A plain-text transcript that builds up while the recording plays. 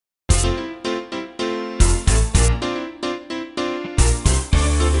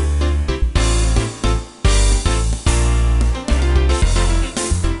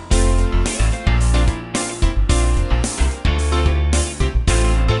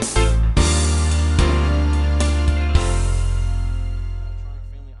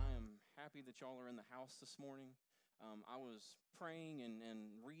I was praying and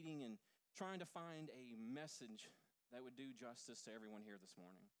reading and trying to find a message that would do justice to everyone here this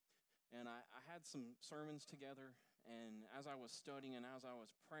morning. And I had some sermons together, and as I was studying and as I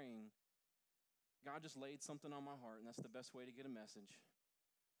was praying, God just laid something on my heart, and that's the best way to get a message.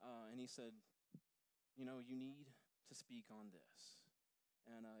 And he said, you know, you need to speak on this.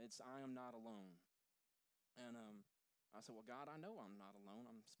 And it's, I am not alone. And I said, well, God, I know I'm not alone.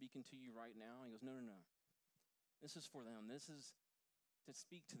 I'm speaking to you right now. He goes, no. This is for them. This is to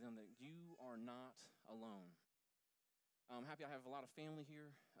speak to them that you are not alone. I'm happy I have a lot of family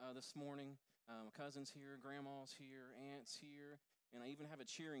here this morning. Cousins here, grandmas here, aunts here, and I even have a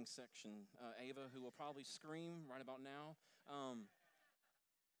cheering section. Ava, who will probably scream right about now.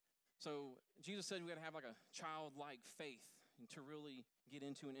 So Jesus said we got to have like a childlike faith to really get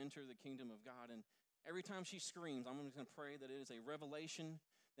into and enter the kingdom of God. And every time she screams, I'm just going to pray that it is a revelation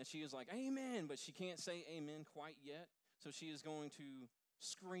that she is like, amen, but she can't say amen quite yet. So she is going to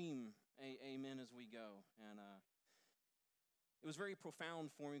scream amen as we go. And it was very profound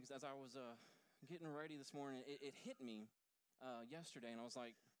for me because as I was getting ready this morning, it hit me yesterday, and I was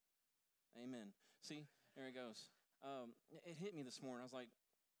like, amen. See, there it goes. It hit me this morning. I was like,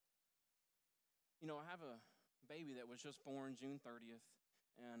 you know, I have a baby that was just born June 30th,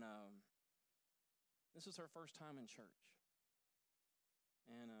 and this is her first time in church.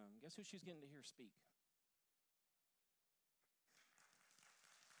 And guess who she's getting to hear speak?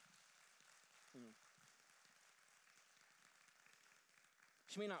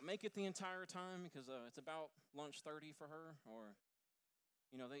 She may not make it the entire time because it's about lunch 30 for her, or,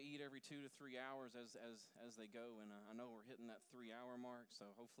 you know, they eat every 2 to 3 hours as they go, and I know we're hitting that 3-hour mark,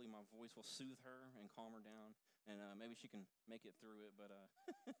 so hopefully my voice will soothe her and calm her down, and maybe she can make it through it, but,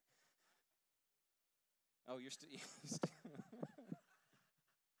 oh, you're still,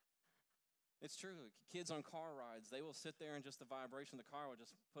 it's true. Kids on car rides, they will sit there and just the vibration of the car will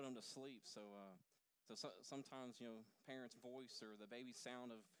just put them to sleep, so sometimes, you know, parents' voice or the baby's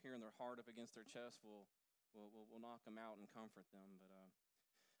sound of hearing their heart up against their chest will knock them out and comfort them, but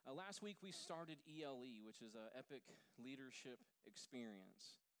last week we started ELE, which is an Epic Leadership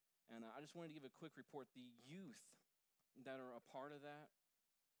Experience. And I just wanted to give a quick report. The youth that are a part of that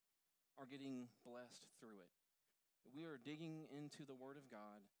are getting blessed through it. We are digging into the Word of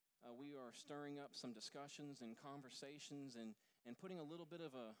God. We are stirring up some discussions and conversations and putting a little bit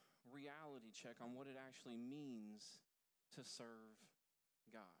of a reality check on what it actually means to serve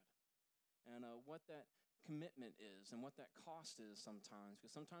God. And what that commitment is and what that cost is sometimes,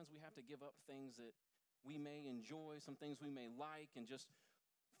 because sometimes we have to give up things that we may enjoy, some things we may like, and just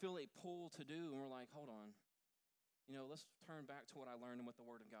feel a pull to do, and we're like, hold on, you know, let's turn back to what I learned and what the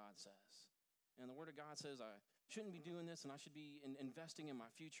Word of God says. And the Word of God says I shouldn't be doing this, and I should be investing in my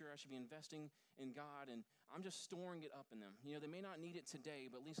future. I should be investing in God, and I'm just storing it up in them. You know, they may not need it today,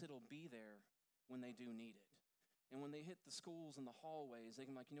 but at least it'll be there when they do need it. And when they hit the schools and the hallways, they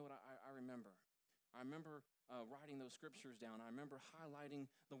can be like, you know what, I remember. I remember writing those scriptures down. I remember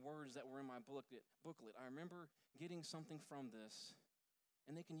highlighting the words that were in my booklet. I remember getting something from this,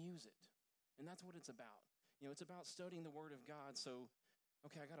 and they can use it. And that's what it's about. You know, it's about studying the Word of God. So,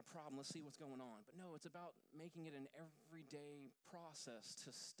 okay, I got a problem. Let's see what's going on. But no, it's about making it an everyday process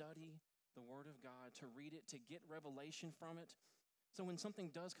to study the Word of God, to read it, to get revelation from it. So when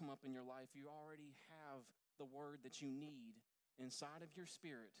something does come up in your life, you already have the word that you need inside of your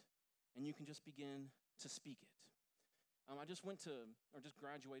spirit, and you can just begin to speak it. I just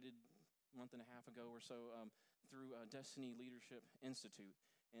graduated a month and a half ago or so through Destiny Leadership Institute,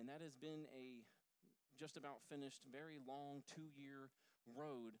 and that has been a just about finished, very long 2-year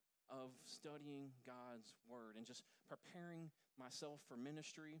road of studying God's word and just preparing myself for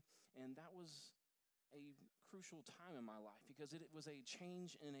ministry, and that was a crucial time in my life because it was a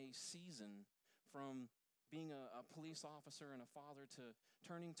change in a season from being a police officer and a father to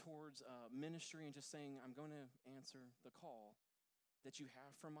turning towards ministry and just saying, I'm going to answer the call that you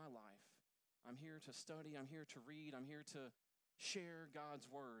have for my life. I'm here to study. I'm here to read. I'm here to share God's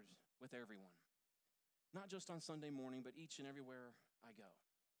word with everyone. Not just on Sunday morning, but each and everywhere I go.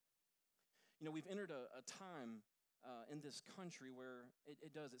 You know, we've entered a time in this country where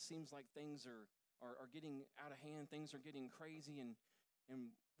it seems like things are getting out of hand, things are getting crazy, and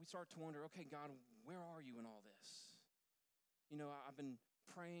we start to wonder, okay, God, where are you in all this? You know, I've been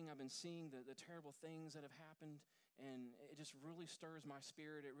praying, I've been seeing the terrible things that have happened, and it just really stirs my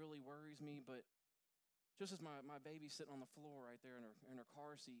spirit, it really worries me, but just as my baby's sitting on the floor right there in her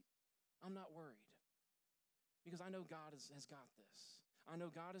car seat, I'm not worried, because I know God has got this. I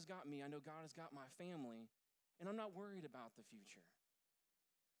know God has got me, I know God has got my family, and I'm not worried about the future,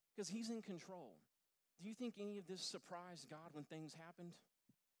 because He's in control. Do you think any of this surprised God when things happened?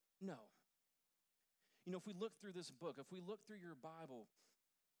 No. You know, if we look through this book, if we look through your Bible,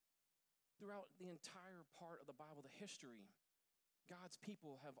 throughout the entire part of the Bible, the history, God's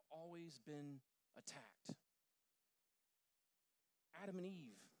people have always been attacked. Adam and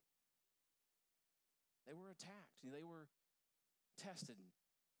Eve, they were attacked. They were tested.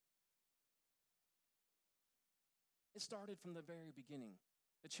 It started from the very beginning.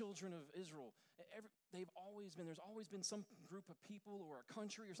 The children of Israel, there's always been some group of people or a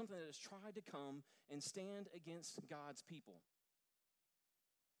country or something that has tried to come and stand against God's people.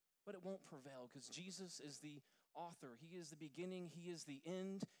 But it won't prevail because Jesus is the author. He is the beginning. He is the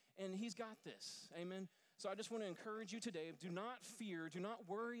end. And he's got this. Amen. So I just want to encourage you today, do not fear, do not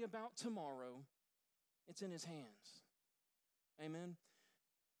worry about tomorrow. It's in his hands. Amen.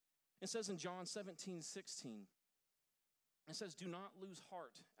 It says in John 17:16, it says, do not lose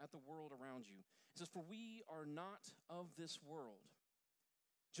heart at the world around you. It says, for we are not of this world.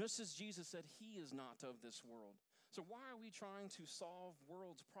 Just as Jesus said he is not of this world. So why are we trying to solve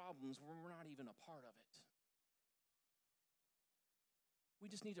world's problems when we're not even a part of it? We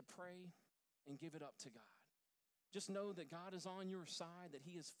just need to pray and give it up to God. Just know that God is on your side, that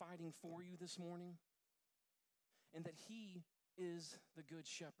he is fighting for you this morning, and that he is the good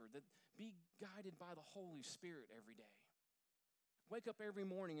shepherd. That be guided by the Holy Spirit every day. Wake up every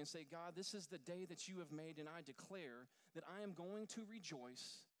morning and say, God, this is the day that you have made, and I declare that I am going to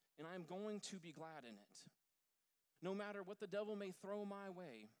rejoice and I am going to be glad in it. No matter what the devil may throw my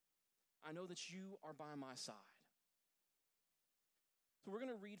way, I know that you are by my side. So we're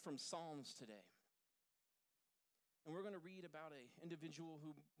going to read from Psalms today. And we're going to read about an individual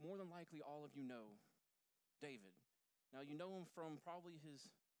who more than likely all of you know, David. Now, you know him from probably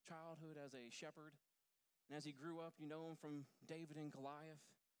his childhood as a shepherd. And as he grew up, you know him from David and Goliath.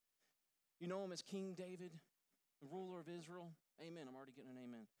 You know him as King David, the ruler of Israel. Amen. I'm already getting an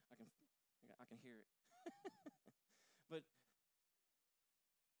amen. I can hear it. But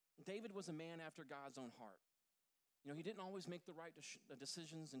David was a man after God's own heart. You know, he didn't always make the right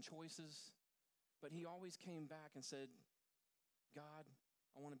decisions and choices, but he always came back and said, God,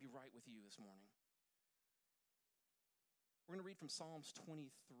 I want to be right with you this morning. We're going to read from Psalms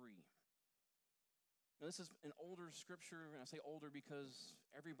 23. Now, this is an older scripture, and I say older because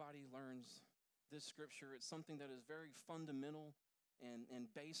everybody learns this scripture. It's something that is very fundamental and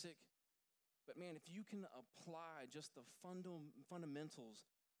basic. But man, if you can apply just the fundamentals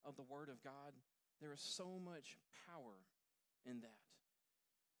of the Word of God, there is so much power in that.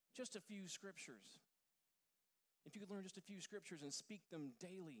 Just a few scriptures. If you could learn just a few scriptures and speak them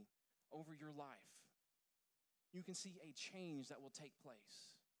daily over your life, you can see a change that will take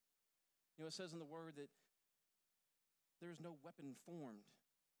place. You know, it says in the Word that there is no weapon formed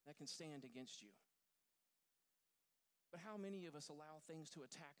that can stand against you. But how many of us allow things to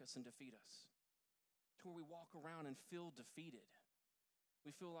attack us and defeat us? To where we walk around and feel defeated.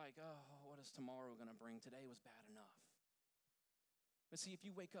 We feel like, oh, what is tomorrow going to bring? Today was bad enough. But see, if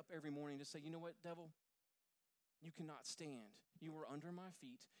you wake up every morning to say, you know what, devil? You cannot stand. You are under my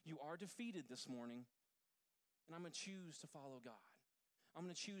feet. You are defeated this morning. And I'm going to choose to follow God. I'm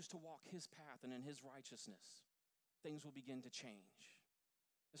going to choose to walk his path, and in his righteousness, things will begin to change.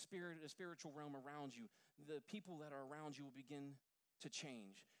 The spiritual realm around you, the people that are around you will begin to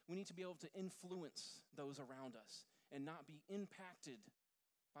change. We need to be able to influence those around us and not be impacted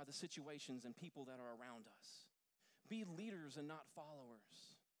by the situations and people that are around us. Be leaders and not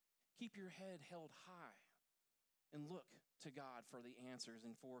followers. Keep your head held high and look to God for the answers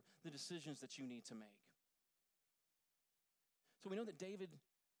and for the decisions that you need to make. So we know that David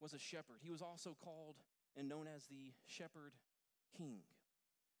was a shepherd. He was also called and known as the shepherd king.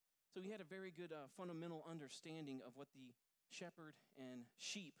 So he had a very good fundamental understanding of what the shepherd and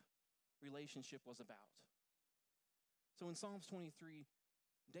sheep relationship was about. So in Psalms 23,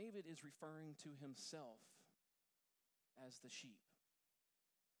 David is referring to himself as the sheep.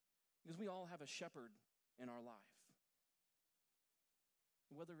 Because we all have a shepherd in our life.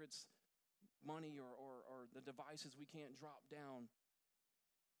 Whether it's money or the devices we can't drop down,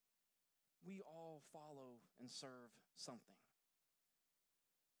 we all follow and serve something.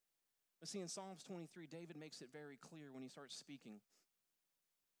 But see, in Psalms 23, David makes it very clear when he starts speaking.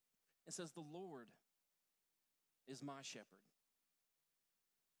 It says, the Lord is my shepherd.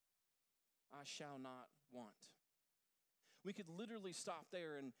 I shall not want. We could literally stop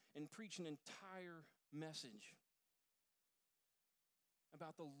there and preach an entire message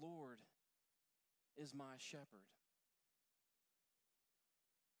about the Lord is my shepherd.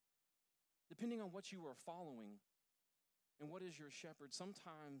 Depending on what you are following and what is your shepherd,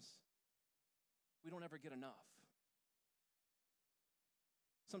 sometimes we don't ever get enough.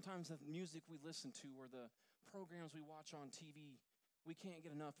 Sometimes the music we listen to or the programs we watch on TV, we can't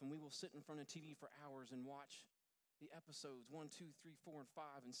get enough, and we will sit in front of TV for hours and watch the episodes 1, 2, 3, 4, and 5,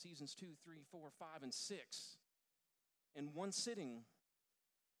 and seasons 2, 3, 4, 5, and 6 in one sitting.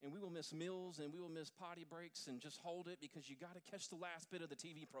 And we will miss meals and we will miss potty breaks and just hold it because you got to catch the last bit of the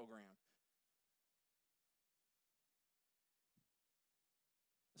TV program.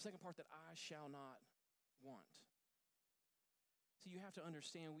 The second part, that I shall not want. See, you have to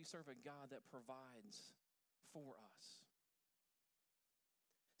understand we serve a God that provides for us.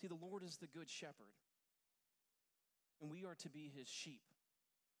 See, the Lord is the good shepherd, and we are to be his sheep,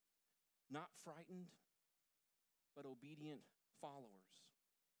 not frightened, but obedient followers.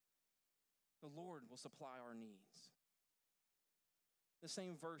 The Lord will supply our needs. The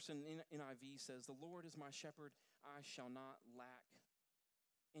same verse in NIV says, the Lord is my shepherd, I shall not lack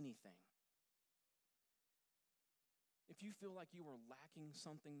anything. If you feel like you are lacking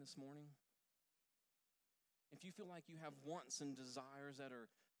something this morning, if you feel like you have wants and desires that are,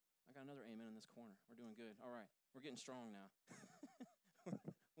 I got another amen in this corner. We're doing good. All right, we're getting strong now.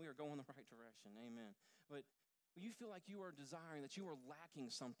 We are going the right direction. Amen. But you feel like you are desiring, that you are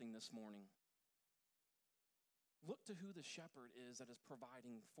lacking something this morning, look to who the shepherd is that is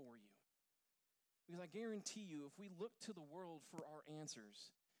providing for you. Because I guarantee you, if we look to the world for our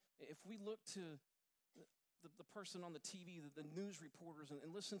answers, if we look to the person on the TV, the news reporters, and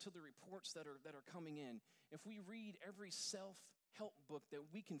listen to the reports that are coming in, if we read every self-help book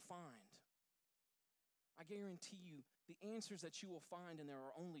that we can find, I guarantee you the answers that you will find in there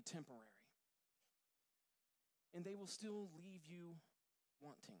are only temporary. And they will still leave you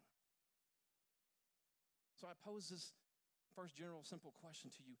wanting. So I pose this first general simple question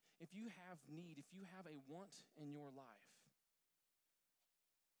to you. If you have need, if you have a want in your life,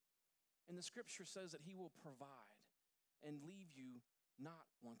 and the scripture says that he will provide and leave you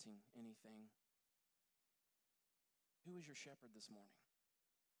not wanting anything, who is your shepherd this morning?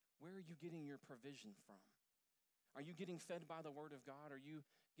 Where are you getting your provision from? Are you getting fed by the word of God? Are you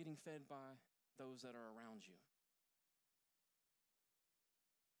getting fed by those that are around you?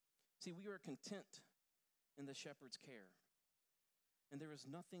 See, we are content in the shepherd's care, and there is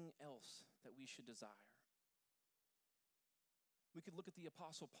nothing else that we should desire. We could look at the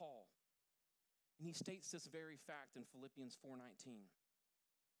Apostle Paul, and he states this very fact in Philippians 4:19.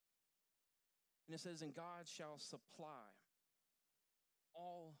 And it says, and God shall supply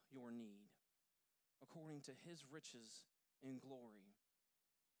all your need according to his riches in glory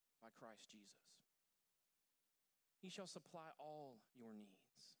by Christ Jesus. He shall supply all your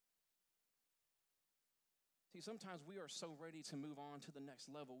needs. See, sometimes we are so ready to move on to the next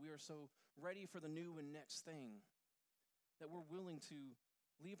level. We are so ready for the new and next thing that we're willing to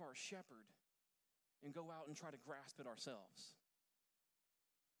leave our shepherd and go out and try to grasp it ourselves.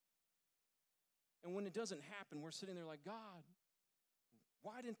 And when it doesn't happen, we're sitting there like, God,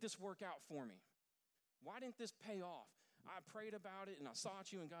 why didn't this work out for me? Why didn't this pay off? I prayed about it and I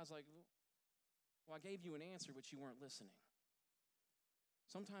sought you, and God's like, well, I gave you an answer, but you weren't listening.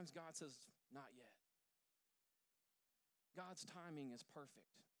 Sometimes God says, not yet. God's timing is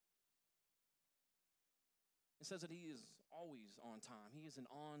perfect. It says that he is always on time. He is an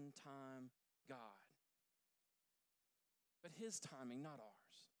on-time God. But his timing, not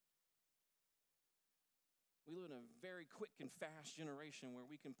ours. We live in a very quick and fast generation where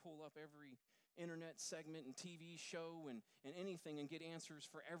we can pull up every internet segment and TV show and anything and get answers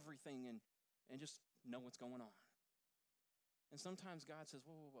for everything and just know what's going on. And sometimes God says,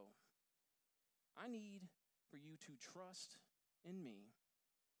 whoa, whoa, whoa. I need for you to trust in me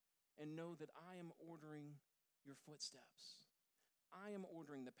and know that I am ordering your footsteps. I am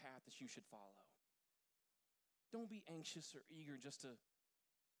ordering the path that you should follow. Don't be anxious or eager just to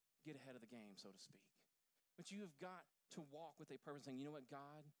get ahead of the game, so to speak. But you have got to walk with a purpose, saying, you know what,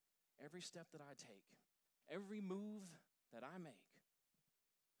 God, every step that I take, every move that I make,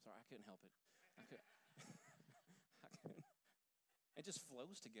 sorry, I couldn't help it. I couldn't. It just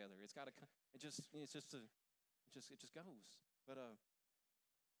flows together. It just goes. But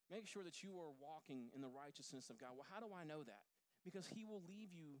make sure that you are walking in the righteousness of God. Well, how do I know that? Because he will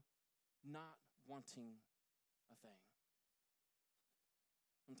leave you not wanting a thing.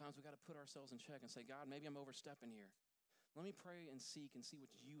 Sometimes we got to put ourselves in check and say, God, maybe I'm overstepping here. Let me pray and seek and see what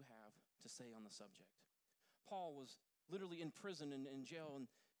you have to say on the subject. Paul was literally in prison and in jail, and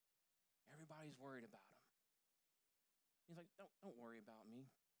everybody's worried about him. He's like, don't worry about me.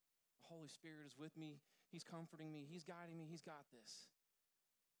 The Holy Spirit is with me. He's comforting me. He's guiding me. He's got this.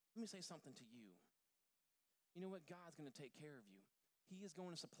 Let me say something to you. You know what? God's going to take care of you. He is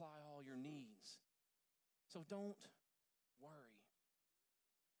going to supply all your needs. So don't worry.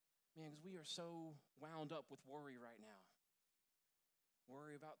 Man, because we are so wound up with worry right now.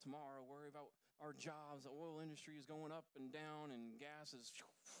 Worry about tomorrow, worry about our jobs. The oil industry is going up and down, and gas is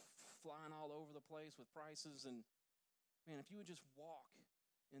flying all over the place with prices. And man, if you would just walk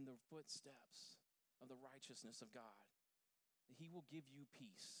in the footsteps of the righteousness of God, He will give you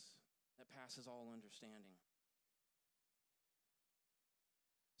peace that passes all understanding.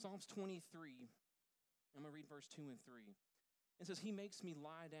 Psalms 23, I'm going to read verse 2 and 3. It says, He makes me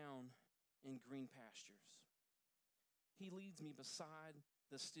lie down in green pastures. He leads me beside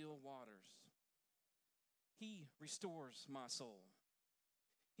the still waters. He restores my soul.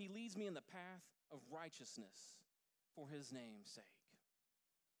 He leads me in the path of righteousness for His name's sake.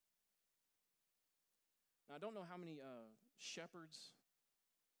 Now, I don't know how many shepherds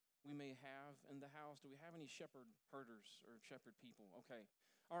we may have in the house. Do we have any shepherd herders or shepherd people? Okay.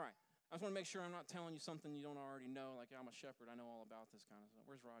 All right. I just want to make sure I'm not telling you something you don't already know, like, I'm a shepherd. I know all about this kind of stuff.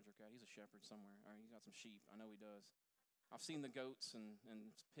 Where's Roderick at? He's a shepherd somewhere. All right, he's got some sheep. I know he does. I've seen the goats and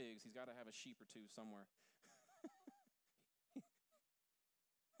pigs. He's got to have a sheep or two somewhere.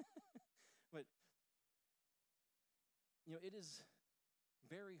 But, it is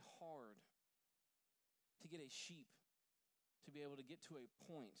very hard to get a sheep to be able to get to a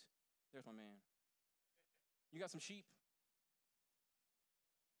point. There's my man. You got some sheep?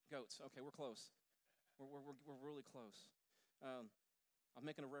 Goats. Okay, we're close. We're really close. I was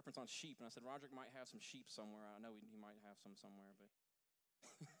making a reference on sheep, and I said Roderick might have some sheep somewhere. I know he might have some somewhere, but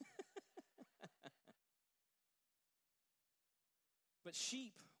but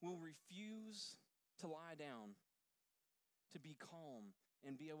sheep will refuse to lie down, to be calm,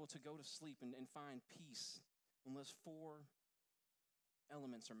 and be able to go to sleep and find peace unless 4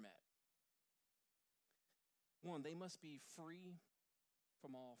 elements are met. 1, they must be free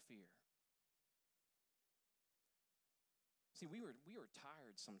from all fear. See, we were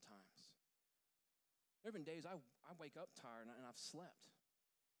tired sometimes. There have been days I wake up tired and I've slept.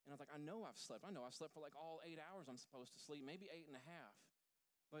 And I was like, I know I've slept. I know I slept for like all 8 hours I'm supposed to sleep, maybe 8.5.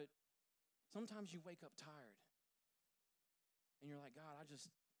 But sometimes you wake up tired. And you're like, God, I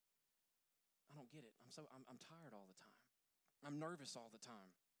don't get it. I'm tired all the time. I'm nervous all the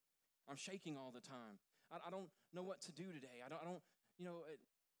time. I'm shaking all the time. I don't know what to do today. I don't.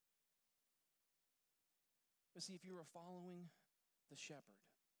 But see, if you are following the shepherd,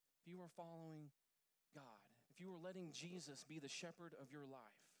 if you are following God, if you are letting Jesus be the shepherd of your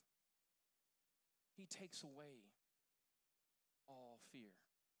life, He takes away all fear.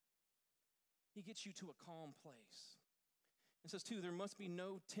 He gets you to a calm place. It says, too, there must be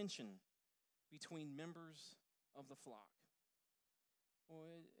no tension between members of the flock.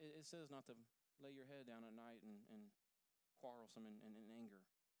 Well, it says not to lay your head down at night and quarrelsome and in anger.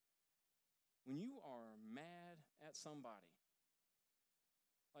 When you are mad at somebody,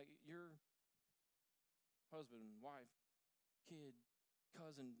 like your husband, wife, kid,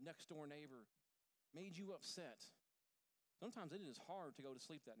 cousin, next door neighbor made you upset, sometimes it is hard to go to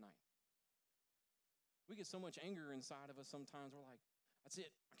sleep that night. We get so much anger inside of us sometimes. We're like, that's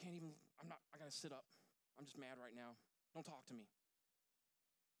it. I got to sit up. I'm just mad right now. Don't talk to me.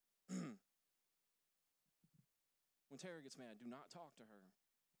 When Tara gets mad, do not talk to her.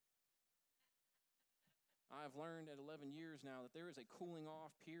 I've learned at 11 years now that there is a cooling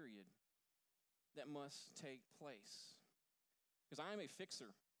off period that must take place. Because I am a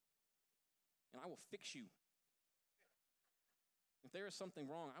fixer, and I will fix you. If there is something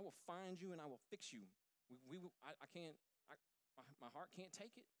wrong, I will find you and I will fix you. My heart can't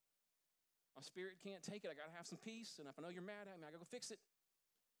take it. My spirit can't take it. I got to have some peace, and if I know you're mad at me, I got to go fix it.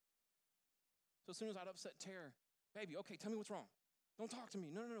 So as soon as I'd upset Tara, baby, okay, tell me what's wrong. Don't talk to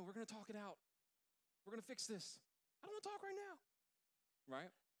me. No, we're going to talk it out. We're going to fix this. I don't want to talk right now.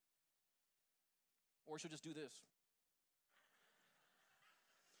 Right? Or she'll just do this.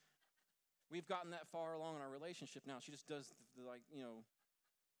 We've gotten that far along in our relationship now. She just does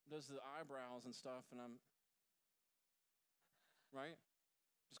does the eyebrows and stuff, and I'm, right?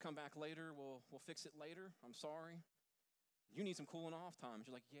 Just come back later. We'll fix it later. I'm sorry. You need some cooling off time.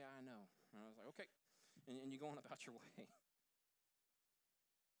 She's like, yeah, I know. And I was like, okay. And you go on about your way.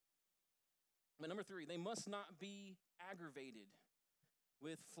 But number 3, they must not be aggravated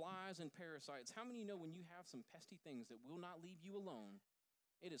with flies and parasites. How many know when you have some pesky things that will not leave you alone,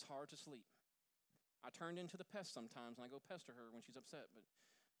 it is hard to sleep? I turned into the pest sometimes, and I go pester her when she's upset. But,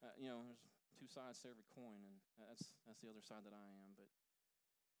 there's 2 sides to every coin, and that's the other side that I am. But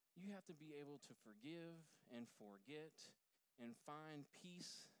you have to be able to forgive and forget and find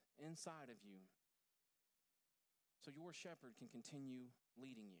peace inside of you so your shepherd can continue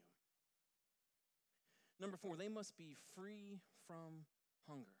leading you. Number 4, they must be free from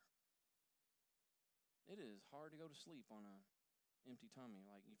hunger. It is hard to go to sleep on an empty tummy.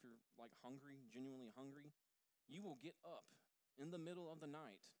 Like if you're like hungry, genuinely hungry, you will get up in the middle of the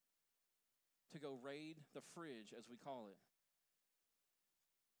night to go raid the fridge, as we call it.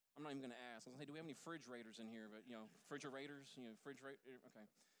 I'm not even going to ask. I was going to say, do we have any fridge raiders in here? But, refrigerators, okay.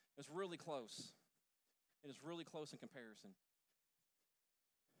 It's really close. It is really close in comparison.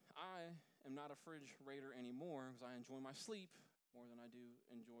 I am not a fridge raider anymore because I enjoy my sleep more than I do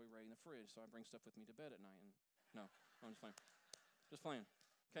enjoy raiding the fridge. So I bring stuff with me to bed at night. And no, I'm just playing. Just playing.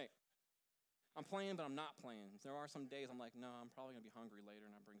 Okay. I'm playing, but I'm not playing. There are some days I'm like, no, I'm probably going to be hungry later,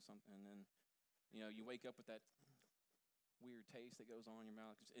 and I bring something. And then, you wake up with that weird taste that goes on in your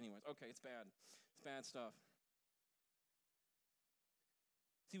mouth. Anyways, okay, it's bad. It's bad stuff.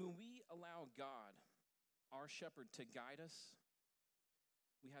 See, when we allow God, our shepherd, to guide us,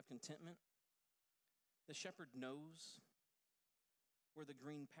 we have contentment. The shepherd knows where the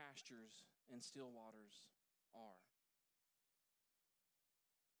green pastures and still waters are.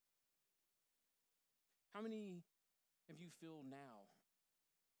 How many of you feel now,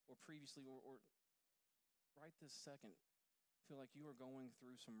 or previously, or right this second, feel like you are going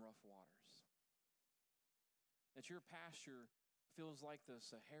through some rough waters? That your pasture feels like the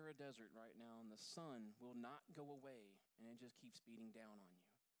Sahara Desert right now, and the sun will not go away, and it just keeps beating down on you.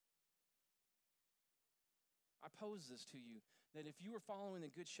 I pose this to you, that if you are following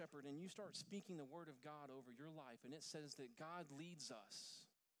the Good Shepherd and you start speaking the word of God over your life, and it says that God leads us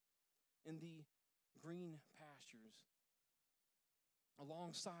in the green pastures,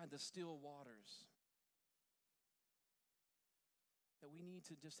 alongside the still waters, that we need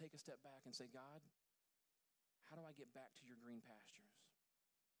to just take a step back and say, God, how do I get back to your green pastures?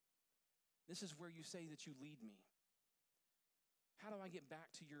 This is where you say that you lead me. How do I get back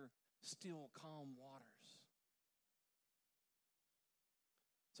to your still, calm waters?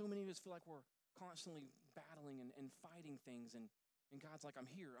 So many of us feel like we're constantly battling and fighting things, and God's like, I'm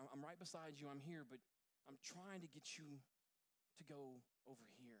here. I'm right beside you. I'm here, but I'm trying to get you to go over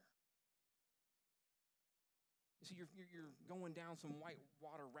here. You see, you're going down some white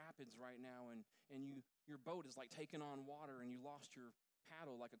water rapids right now, and your boat is like taking on water, and you lost your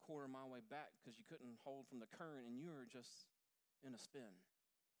paddle like a quarter mile way back because you couldn't hold from the current, and you are just in a spin.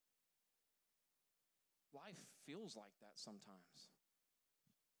 Life feels like that sometimes.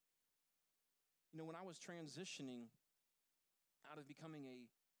 When I was transitioning out of becoming a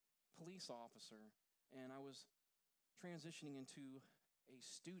police officer, and I was transitioning into a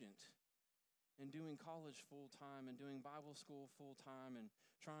student, and doing college full-time and doing Bible school full-time and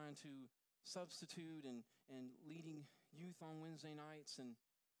trying to substitute and leading youth on Wednesday nights. And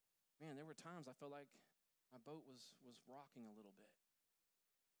man, there were times I felt like my boat was rocking a little bit.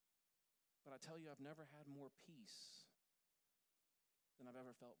 But I tell you, I've never had more peace than I've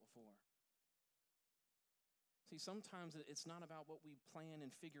ever felt before. See, sometimes it's not about what we plan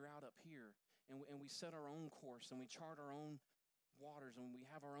and figure out up here, and we set our own course and we chart our own waters, and we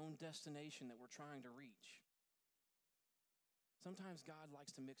have our own destination that we're trying to reach. Sometimes God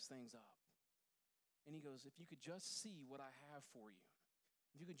likes to mix things up. And he goes, if you could just see what I have for you,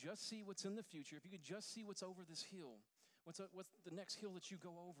 if you could just see what's in the future, if you could just see what's over this hill, what's the next hill that you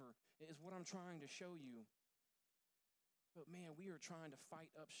go over is what I'm trying to show you. But man, we are trying to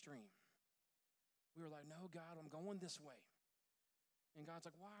fight upstream. We were like, no, God, I'm going this way. And God's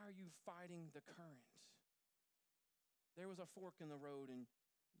like, why are you fighting the current? There was a fork in the road, and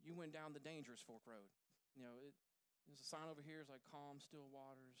you went down the dangerous fork road. There's a sign over here. It's like calm, still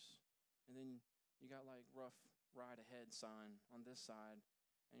waters. And then you got like rough ride ahead sign on this side.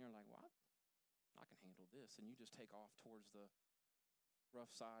 And you're like, what? I can handle this. And you just take off towards the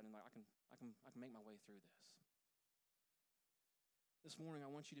rough side, and like I can make my way through this. This morning,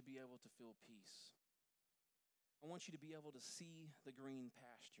 I want you to be able to feel peace. I want you to be able to see the green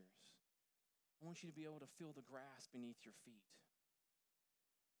pastures. I want you to be able to feel the grass beneath your feet.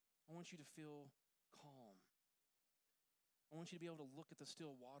 I want you to feel calm. I want you to be able to look at the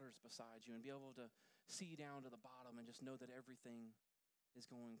still waters beside you and be able to see down to the bottom and just know that everything is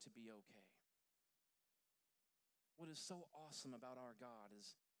going to be okay. What is so awesome about our God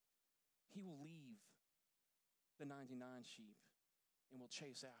is he will leave the 99 sheep and will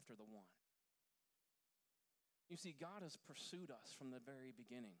chase after the one. You see, God has pursued us from the very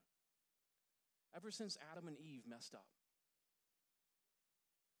beginning. Ever since Adam and Eve messed up.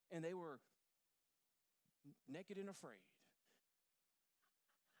 And they were naked and afraid.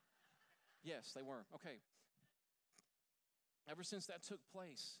 Yes, they were. Okay. Ever since that took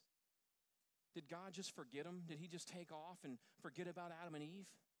place, did God just forget them? Did he just take off and forget about Adam and Eve?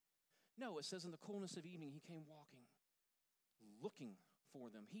 No, it says in the coolness of evening, he came walking, looking for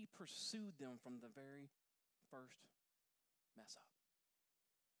them. He pursued them from the very first mess up.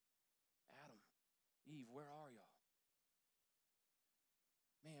 Adam, Eve, where are y'all?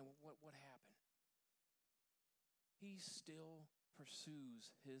 Man, what happened? He still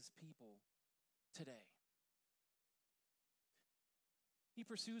pursues his people today. He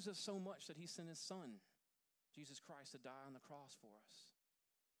pursues us so much that he sent his son, Jesus Christ, to die on the cross for us.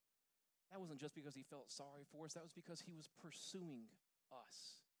 That wasn't just because he felt sorry for us. That was because he was pursuing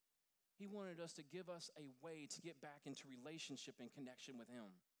us. He wanted us to give us a way to get back into relationship and connection with him.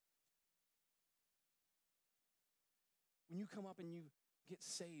 When you come up and you get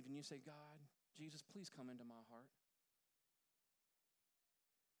saved and you say, God, Jesus, please come into my heart.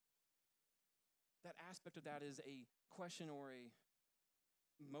 That aspect of that is a question or a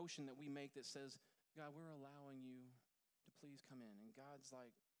motion that we make that says, God, we're allowing you to please come in. And God's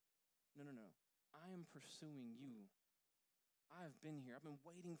like, no. I am pursuing you. I have been here. I've been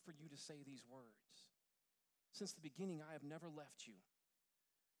waiting for you to say these words. Since the beginning, I have never left you.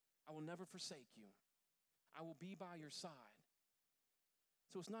 I will never forsake you. I will be by your side.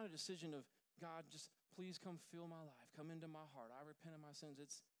 So it's not a decision of, God, just please come fill my life. Come into my heart. I repent of my sins.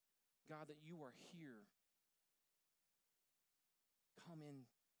 It's, God, that you are here. Come in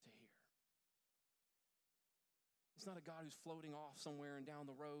to here. It's not a God who's floating off somewhere and down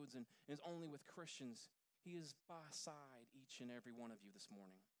the roads and is only with Christians. He is beside each and every one of you this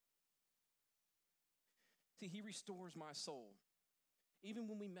morning. See, he restores my soul. Even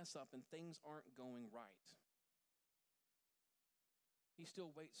when we mess up and things aren't going right, he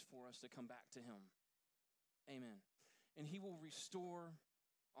still waits for us to come back to him. Amen. And he will restore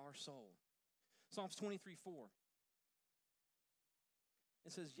our soul. Psalms 23:4.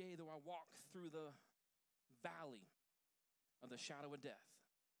 It says, yea, though I walk through the valley of the shadow of death,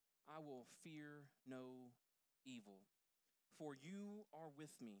 I will fear no evil. For you are with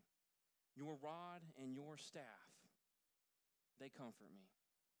me. Your rod and your staff, they comfort me.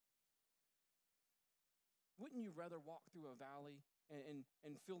 Wouldn't you rather walk through a valley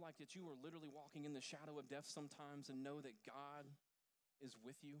and feel like that you are literally walking in the shadow of death sometimes and know that God is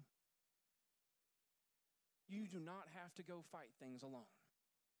with you? You do not have to go fight things alone.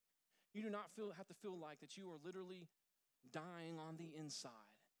 You do not have to feel like that you are literally dying on the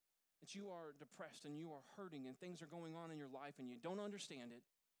inside, that you are depressed and you are hurting and things are going on in your life and you don't understand it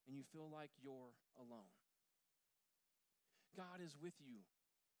and you feel like you're alone. God is with you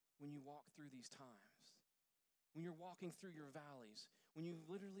when you walk through these times, when you're walking through your valleys, when you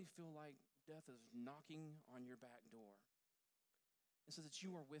literally feel like death is knocking on your back door. It says that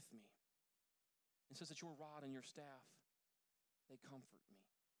you are with me. It says that your rod and your staff, they comfort me.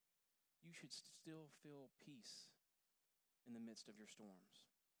 You should still feel peace in the midst of your storms.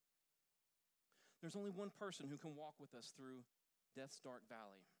 There's only one person who can walk with us through death's dark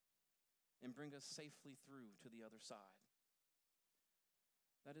valley and bring us safely through to the other side.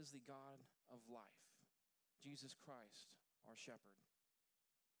 That is the God of life, Jesus Christ, our shepherd.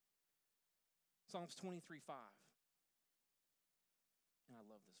 Psalms 23:5. And I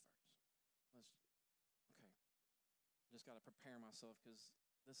love this verse. I just got to prepare myself because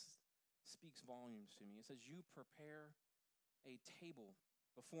this speaks volumes to me. It says, you prepare a table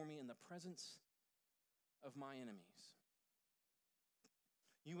before me in the presence of my enemies.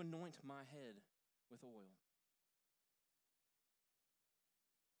 You anoint my head with oil.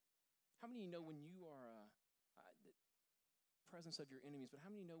 How many of you know when you are the presence of your enemies, but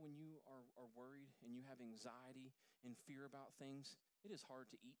how many know when you are worried and you have anxiety and fear about things, it is hard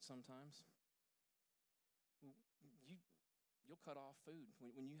to eat sometimes? You'll cut off food.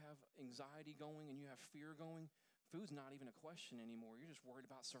 When you have anxiety going and you have fear going, food's not even a question anymore. You're just worried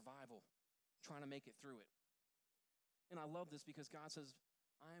about survival, trying to make it through it. And I love this because God says,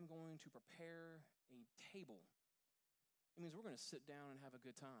 I am going to prepare a table. It means we're going to sit down and have a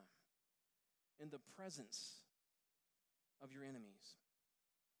good time in the presence of your enemies.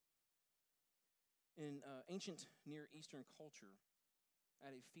 In ancient Near Eastern culture,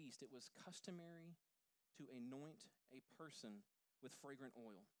 at a feast, it was customary to anoint a person with fragrant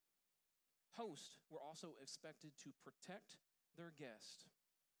oil. Hosts were also expected to protect their guest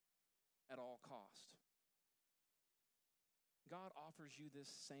at all cost. God offers you this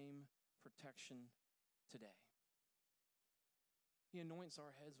same protection today. He anoints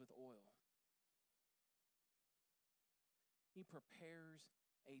our heads with oil. He prepares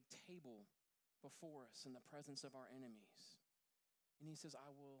a table before us in the presence of our enemies. And he says,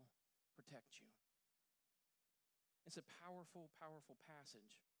 I will protect you. It's a powerful, powerful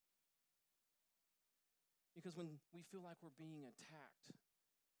passage. Because when we feel like we're being attacked,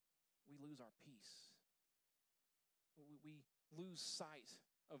 we lose our peace. We lose sight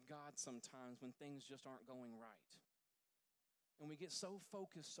of God sometimes when things just aren't going right. And we get so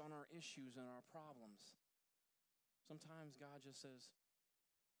focused on our issues and our problems. Sometimes God just says,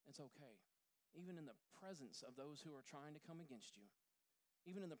 it's okay. Even in the presence of those who are trying to come against you,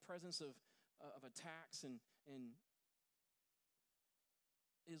 even in the presence of attacks and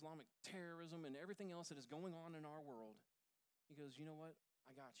Islamic terrorism and everything else that is going on in our world, he goes, you know what?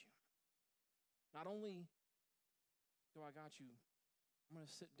 I got you. Not only do I got you, I'm going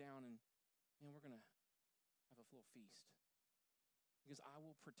to sit down and we're going to have a little feast because I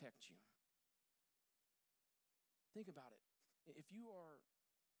will protect you. Think about it. If you are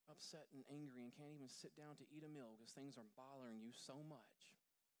upset and angry and can't even sit down to eat a meal because things are bothering you so much,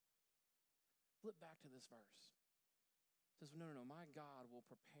 flip back to this verse. It says, no, my God will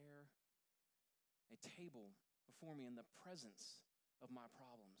prepare a table before me in the presence of my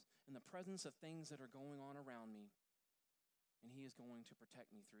problems, in the presence of things that are going on around me, and he is going to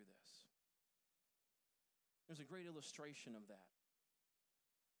protect me through this. There's a great illustration of that.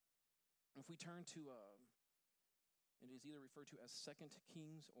 If we turn to, it is either referred to as 2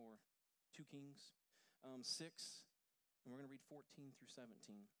 Kings or 2 Kings 6, and we're going to read 14 through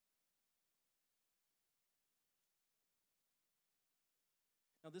 17.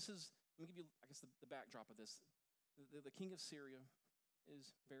 Now this is, let me give you, I guess, the backdrop of this. The king of Syria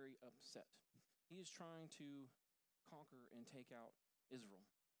is very upset. He is trying to conquer and take out Israel.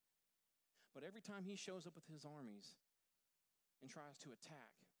 But every time he shows up with his armies and tries to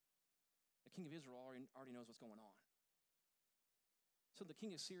attack, the king of Israel already knows what's going on. So the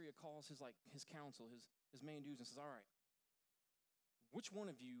king of Syria calls his council, his main dudes, and says, all right, which one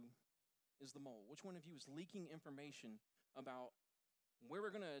of you is the mole? Which one of you is leaking information about where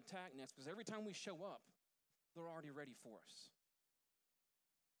we're going to attack next? Because every time we show up, they're already ready for us.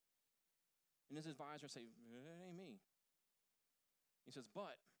 And his advisor say, it ain't me. He says,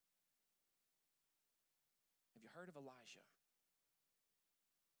 but have you heard of Elijah?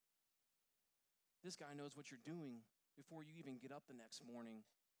 This guy knows what you're doing before you even get up the next morning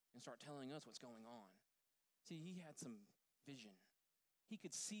and start telling us what's going on. See, he had some vision. He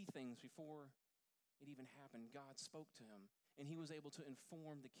could see things before it even happened. God spoke to him, and he was able to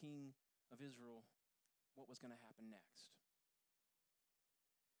inform the king of Israel what was going to happen next.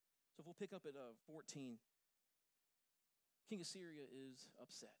 So if we'll pick up at 14, king of Syria is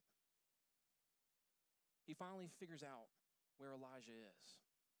upset. He finally figures out where Elijah is.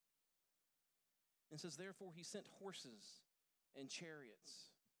 And says, therefore he sent horses and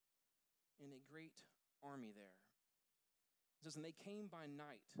chariots and a great army there. It says, and they came by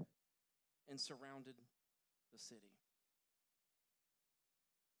night and surrounded the city.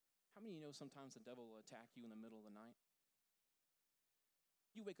 How many of you know sometimes the devil will attack you in the middle of the night?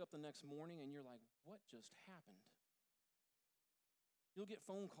 You wake up the next morning and you're like, what just happened? You'll get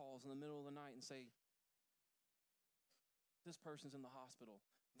phone calls in the middle of the night and say, this person's in the hospital.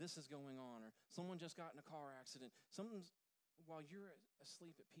 This is going on. Or someone just got in a car accident. While you're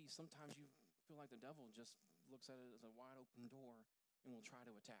asleep at peace, sometimes you feel like the devil just looks at it as a wide open door and will try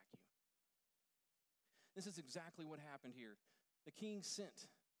to attack you. This is exactly what happened here. The king sent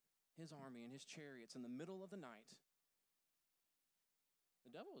his army and his chariots in the middle of the night.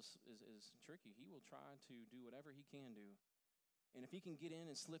 The devil is tricky. He will try to do whatever he can do. And if he can get in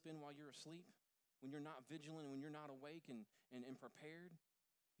and slip in while you're asleep, when you're not vigilant, when you're not awake and prepared,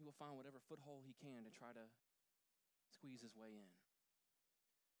 he will find whatever foothold he can to try to squeeze his way in.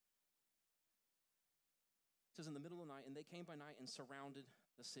 It says in the middle of the night, and they came by night and surrounded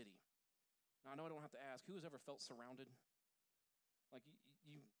the city. Now, I know I don't have to ask, who has ever felt surrounded? Like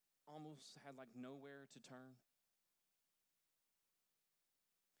you almost had like nowhere to turn?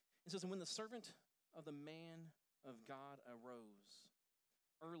 It says, and when the servant of the man of God arose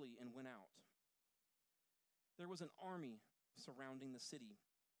early and went out, there was an army surrounding the city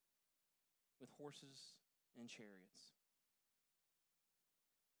with horses and chariots.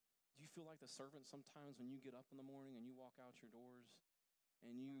 Do you feel like the servant sometimes when you get up in the morning and you walk out your doors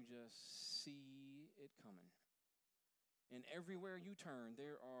and you just see it coming? And everywhere you turn,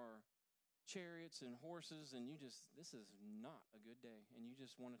 there are chariots and horses, and this is not a good day. And you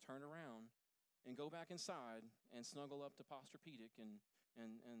just want to turn around and go back inside and snuggle up to Posturepedic and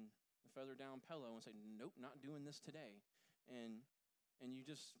the feather down pillow and say, nope, not doing this today. And you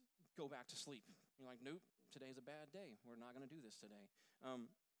just go back to sleep. You're like, nope, today's a bad day. We're not going to do this today.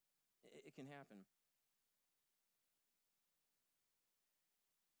 It can happen.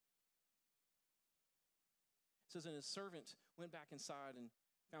 It says, and his servant went back inside and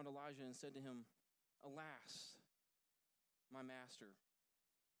found Elijah and said to him, alas, my master,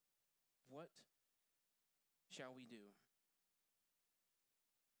 What shall we do?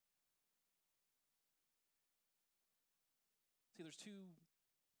 See, there's two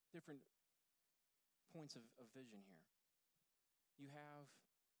different points of vision here. You have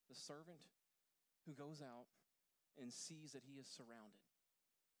the servant who goes out and sees that he is surrounded,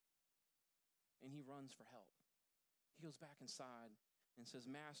 and he runs for help. He goes back inside and says,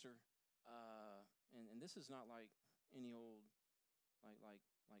 Master, and this is not like any old, like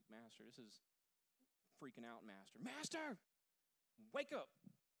master. This is freaking out master. Master, wake up.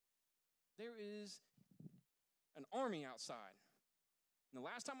 There is an army outside. And the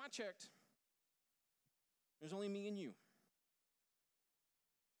last time I checked, there's only me and you.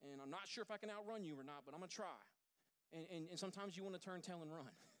 And I'm not sure if I can outrun you or not, but I'm going to try. And sometimes you want to turn tail and run.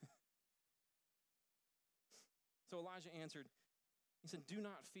 So Elijah answered, he said, do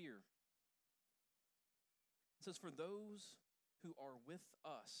not fear. It says, for those who are with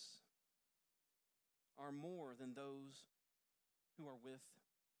us are more than those who are with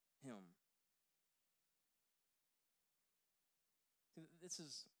him. This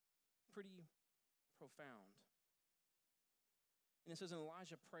is pretty profound. And it says, and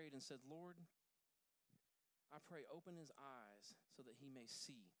Elijah prayed and said, Lord, I pray, open his eyes so that he may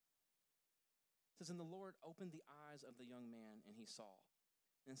see. It says, and the Lord opened the eyes of the young man, and he saw.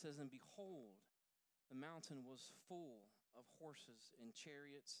 And it says, and behold, the mountain was full of horses and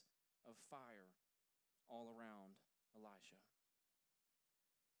chariots of fire all around Elisha.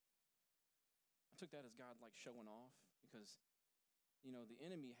 I took that as God like showing off because, you know, the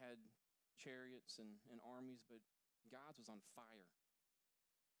enemy had chariots and armies, but God's was on fire.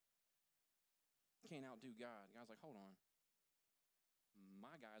 Can't outdo God. God's like, hold on.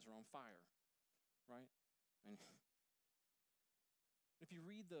 My guys are on fire, right? And if you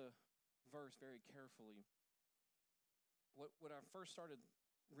read the verse very carefully, what I first started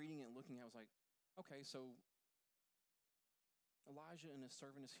reading it and looking at was like, okay, so Elijah and his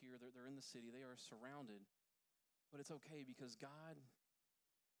servant is here. They're in the city. They are surrounded. But it's okay because God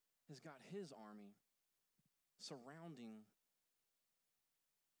has got his army surrounding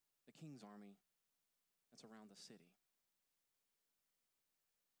the king's army that's around the city.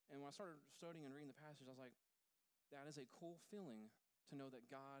 And when I started studying and reading the passage, I was like, that is a cool feeling to know that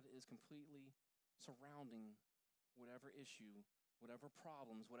God is completely surrounding whatever issue, whatever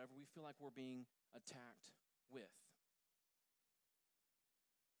problems, whatever we feel like we're being attacked with.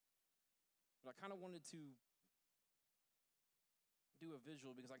 But I kind of wanted to do a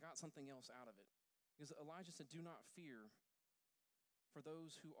visual because I got something else out of it. Because Elijah said, do not fear, for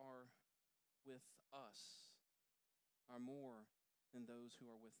those who are with us are more than those who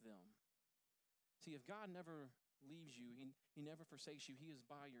are with them. See, if God never leaves you, he never forsakes you, he is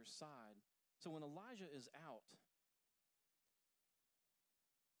by your side. So when Elijah is out,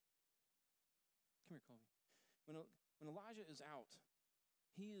 come here, Colby. When Elijah is out,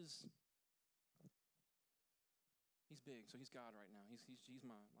 he's big, so he's God right now. He's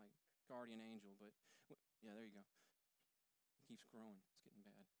my like guardian angel, but yeah, there you go. He keeps growing. It's getting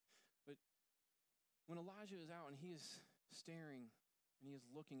bad. But when Elijah is out and he is staring and he is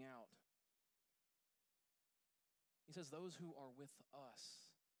looking out, he says, those who are with us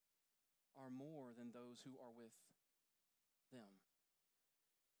are more than those who are with them.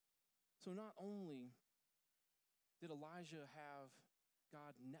 So not only did Elijah have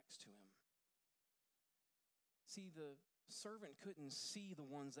God next to him, see, the servant couldn't see the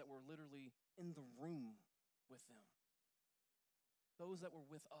ones that were literally in the room with them, those that were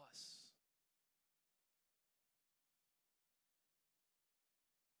with us.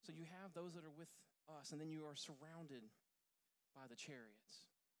 So you have those that are with us, and then you are surrounded by the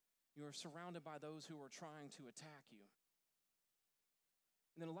chariots. You are surrounded by those who are trying to attack you.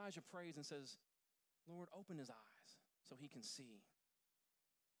 And then Elijah prays and says, Lord, open his eyes so he can see.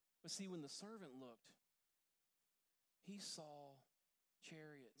 But see, when the servant looked, he saw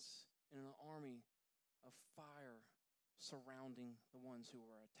chariots and an army of fire surrounding the ones who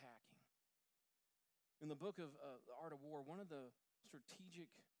were attacking. In the book of The Art of War, one of the strategic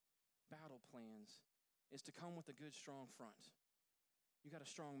battle plans is to come with a good, strong front. You got a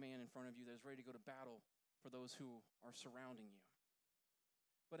strong man in front of you that is ready to go to battle for those who are surrounding you.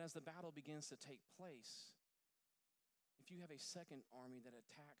 But as the battle begins to take place, if you have a second army that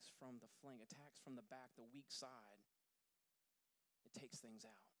attacks from the flank, attacks from the back, the weak side, it takes things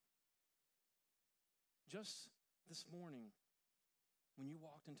out. Just this morning, when you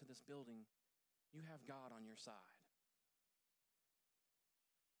walked into this building, you have God on your side.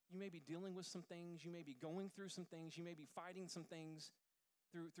 You may be dealing with some things, you may be going through some things, you may be fighting some things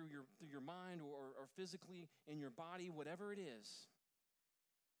through your mind or physically in your body, whatever it is.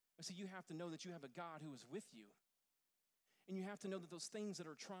 But see, you have to know that you have a God who is with you. And you have to know that those things that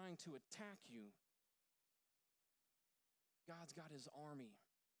are trying to attack you, God's got his army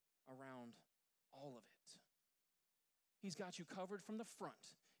around all of it. He's got you covered from the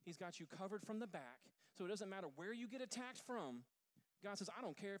front. He's got you covered from the back. So it doesn't matter where you get attacked from. God says, I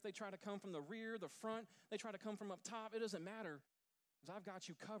don't care if they try to come from the rear, the front, they try to come from up top. It doesn't matter, because I've got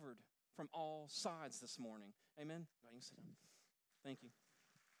you covered from all sides this morning. Amen? You can sit down. Thank you.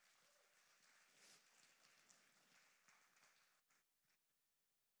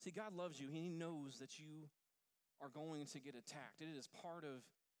 See, God loves you. He knows that you are going to get attacked. It is part of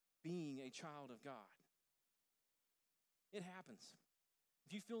being a child of God. It happens.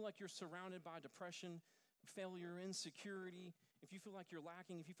 If you feel like you're surrounded by depression, failure, insecurity, if you feel like you're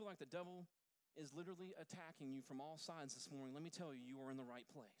lacking, if you feel like the devil is literally attacking you from all sides this morning, let me tell you, you are in the right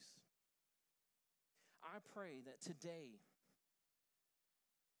place. I pray that today,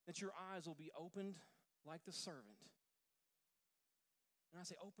 that your eyes will be opened like the servant. And I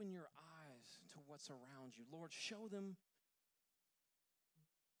say, open your eyes to what's around you. Lord, show them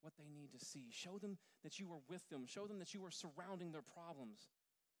what they need to see. Show them that you are with them. Show them that you are surrounding their problems.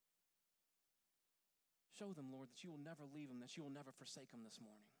 Show them, Lord, that you will never leave them, that you will never forsake them this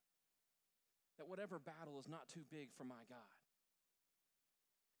morning. That whatever battle is not too big for my God.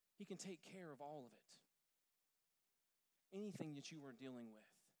 He can take care of all of it. Anything that you are dealing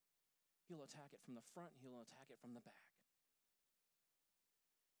with, he'll attack it from the front, he'll attack it from the back.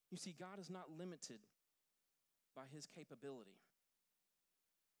 You see, God is not limited by his capability,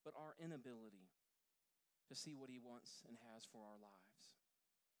 but our inability to see what he wants and has for our lives.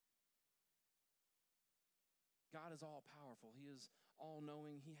 God is all powerful. He is all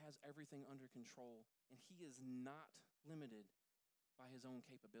knowing. He has everything under control, and he is not limited by his own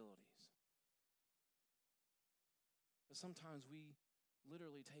capabilities. But sometimes we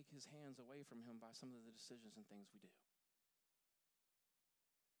literally take his hands away from him by some of the decisions and things we do.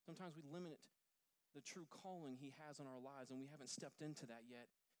 Sometimes we limit the true calling he has on our lives, and we haven't stepped into that yet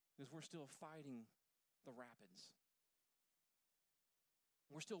because we're still fighting the rapids.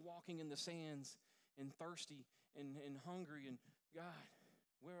 We're still walking in the sands and thirsty and hungry, and God,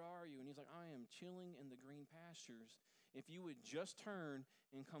 where are you? And he's like, I am chilling in the green pastures. If you would just turn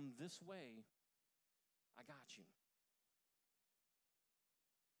and come this way, I got you.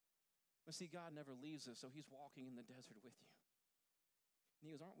 But see, God never leaves us, so he's walking in the desert with you. And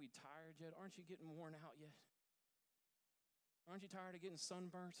he goes, aren't we tired yet? Aren't you getting worn out yet? Aren't you tired of getting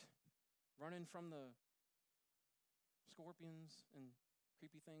sunburnt, running from the scorpions and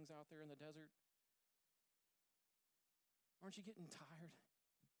creepy things out there in the desert? Aren't you getting tired?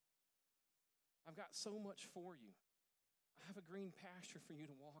 I've got so much for you. I have a green pasture for you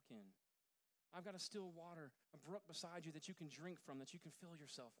to walk in. I've got a still water, a brook beside you that you can drink from, that you can fill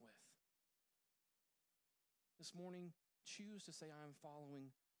yourself with. This morning, choose to say, I am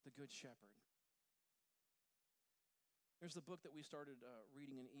following the Good Shepherd. There's the book that we started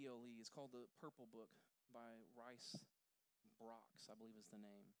reading in ELE. It's called The Purple Book by Rice Brox, I believe is the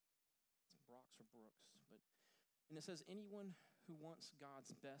name. It's Brox or Brooks. And it says, anyone who wants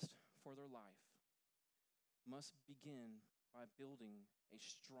God's best for their life must begin by building a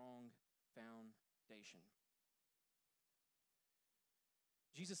strong foundation.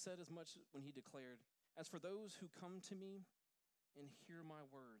 Jesus said as much when he declared, as for those who come to me and hear my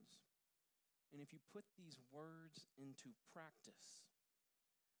words, and if you put these words into practice,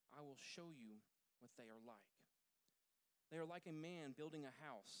 I will show you what they are like. They are like a man building a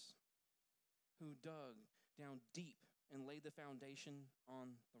house who dug down deep and laid the foundation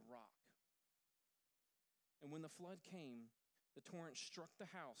on the rock. And when the flood came, the torrent struck the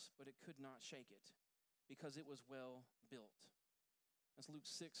house, but it could not shake it because it was well built. That's Luke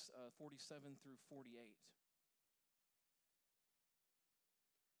 6, 47 through 48.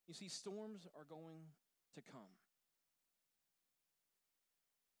 You see, storms are going to come.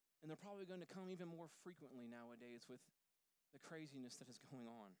 And they're probably going to come even more frequently nowadays with the craziness that is going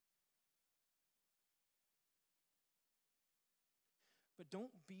on. But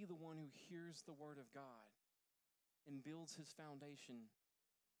don't be the one who hears the word of God and builds his foundation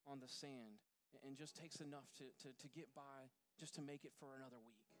on the sand and just takes enough to get by, just to make it for another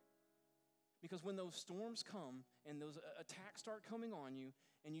week. Because when those storms come and those attacks start coming on you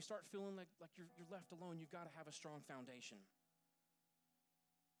and you start feeling like you're left alone, you've got to have a strong foundation.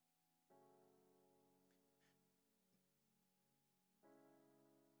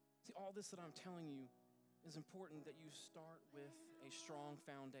 See, all this that I'm telling you is important that you start with a strong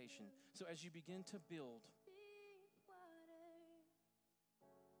foundation. So as you begin to build,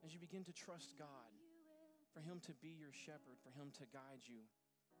 as you begin to trust God, for him to be your shepherd, for him to guide you,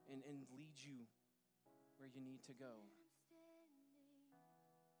 and lead you where you need to go.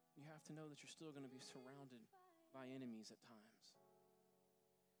 You have to know that you're still going to be surrounded by enemies at times.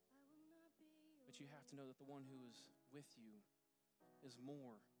 But you have to know that the one who is with you is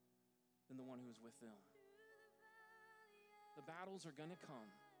more than the one who is with them. The battles are going to come.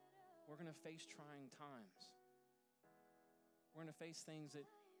 We're going to face trying times. We're going to face things that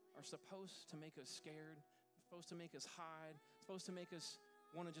are supposed to make us scared, supposed to make us hide, supposed to make us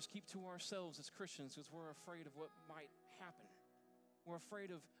want to just keep to ourselves as Christians because we're afraid of what might happen. We're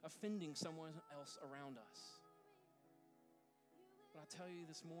afraid of offending someone else around us. But I tell you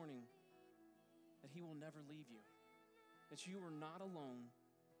this morning that He will never leave you, that you are not alone,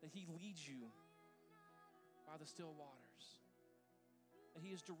 that He leads you by the still waters, that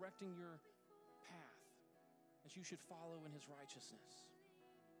He is directing your path, that you should follow in His righteousness,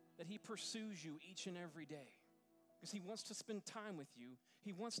 that He pursues you each and every day because He wants to spend time with you.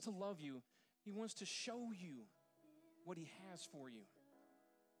 He wants to love you. He wants to show you what He has for you.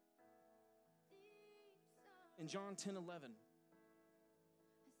 In John 10:11,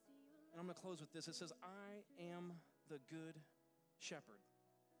 and I'm going to close with this. It says, I am the good shepherd.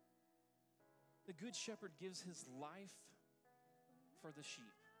 The good shepherd gives his life for the sheep.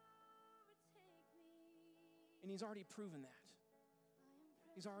 And he's already proven that.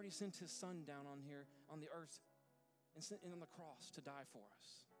 He's already sent his son down on here on the earth and on the cross to die for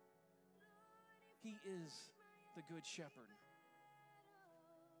us. He is the good shepherd.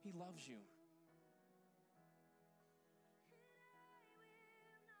 He loves you.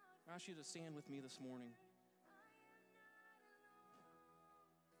 I ask you to stand with me this morning.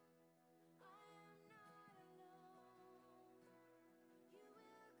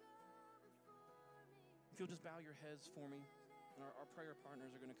 If you'll just bow your heads for me, and our prayer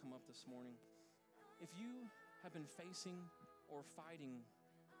partners are going to come up this morning. If you have been facing or fighting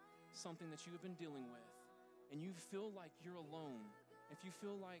something that you have been dealing with, and you feel like you're alone, if you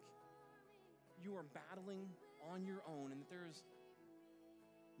feel like you are battling on your own and that there's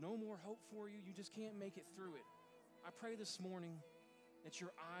no more hope for you, you just can't make it through it, I pray this morning that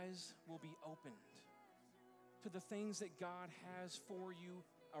your eyes will be opened to the things that God has for you,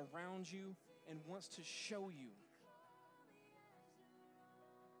 around you, and wants to show you.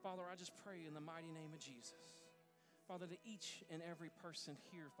 Father, I just pray in the mighty name of Jesus, Father, that each and every person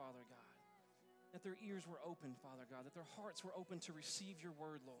here, Father God, that their ears were open, Father God, that their hearts were open to receive your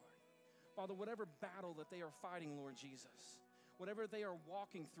word, Lord. Father, whatever battle that they are fighting, Lord Jesus, whatever they are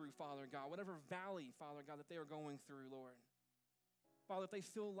walking through, Father God, whatever valley, Father God, that they are going through, Lord. Father, if they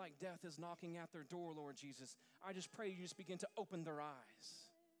feel like death is knocking at their door, Lord Jesus, I just pray you just begin to open their eyes,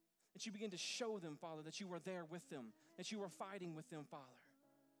 that you begin to show them, Father, that you are there with them, that you are fighting with them, Father.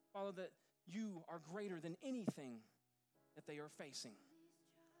 Father, that you are greater than anything that they are facing,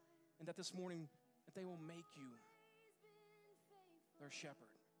 and that this morning that they will make you their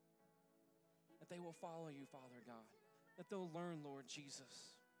shepherd, that they will follow you, Father God, that they'll learn, Lord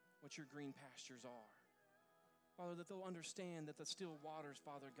Jesus, what your green pastures are. Father, that they'll understand that the still waters,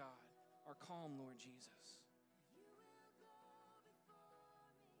 Father God, are calm, Lord Jesus.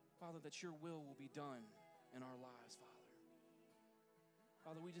 Father, that your will be done in our lives, Father.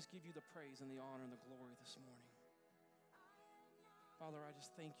 Father, we just give you the praise and the honor and the glory this morning. Father, I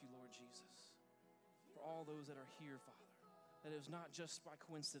just thank you, Lord Jesus, for all those that are here, Father, that it was not just by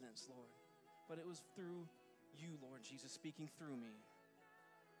coincidence, Lord, but it was through you, Lord Jesus, speaking through me,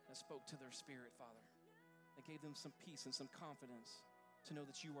 that spoke to their spirit, Father, that gave them some peace and some confidence to know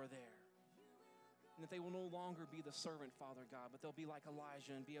that you are there, and that they will no longer be the servant, Father God, but they'll be like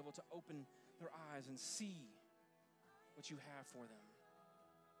Elijah and be able to open their eyes and see what you have for them.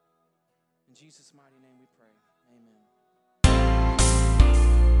 In Jesus' mighty name we pray. Amen.